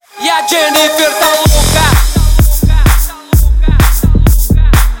a Jenifer tá louca.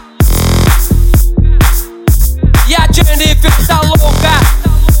 E a Jenifer tá louca.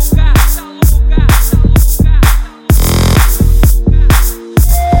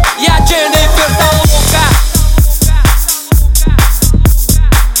 E a Jenifer tá louca.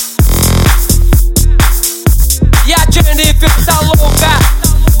 E a Jenifer tá louca.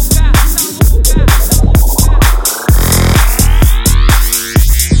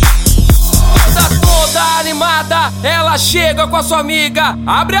 Ela chega com a sua amiga,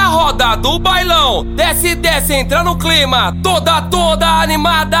 abre a roda do bailão, desce, desce, entra no clima, toda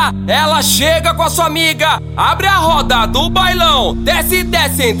animada. Ela chega com a sua amiga, abre a roda do bailão, desce,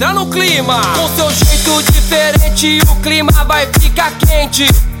 desce, entra no clima. Com seu jeito diferente o clima vai ficar quente.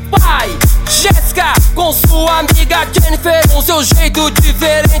 Vai, Jéssica, com sua amiga Jenifer, com seu jeito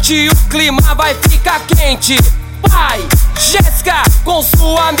diferente o clima vai ficar quente. Vai, Jéssica, com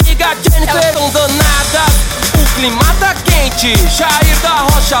sua amiga Jenifer, elas tão danadas, o clima tá quente. Jair da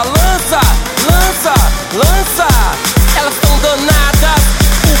Rocha lança, lança, lança. Elas tão danadas,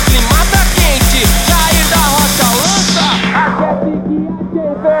 o clima tá quente. Jair da Rocha lança.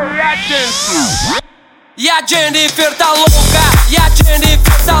 E a Jenifer tá louca, e a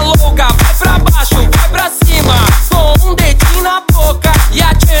Jenifer tá louca. Vai pra baixo, vai pra cima, com um dedinho na boca. E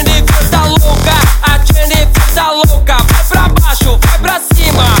a Jenifer tá louca, a Jenifer tá louca. Vai pra baixo, vai pra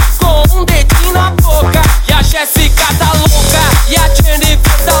cima, com um dedinho na boca. E a Jéssica tá louca, e a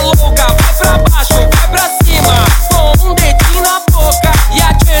Jenifer tá louca. Vai pra baixo, vai pra cima, com um dedinho na boca. E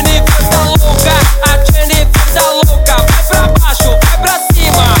a Jenifer tá louca, a Jenifer tá louca. Vai pra baixo, vai pra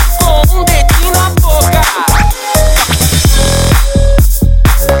cima, com um dedinho na boca.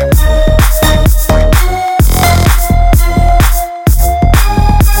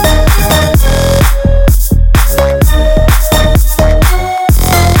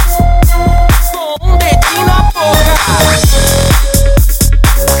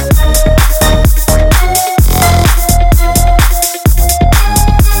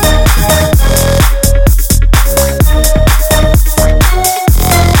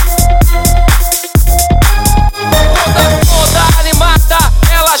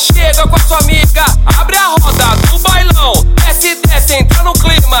 Com a sua amiga, abre a roda do bailão, desce, desce, entra no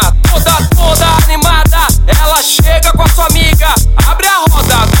clima, toda animada. Ela chega com a sua amiga, abre a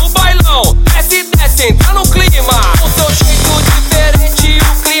roda do bailão, desce, desce, entra no clima. Com seu jeito diferente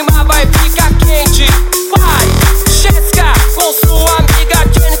o clima vai ficar quente. Vai, Jéssica, com sua amiga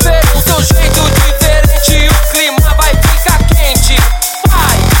Jenifer, com seu jeito diferente o clima vai ficar quente.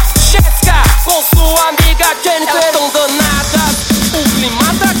 Vai, Jéssica, com sua amiga Jenifer, elas tão danadas, o clima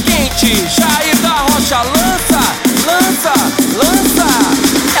tá quente. Jair da Rocha lança, lança, lança.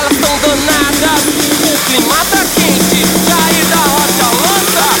 Elas tão danadas, o clima tá quente. Jair da Rocha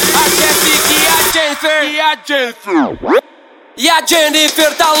lança, a Jéssica e a Jenifer. E a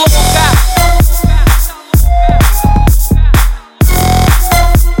Jenifer tá louca.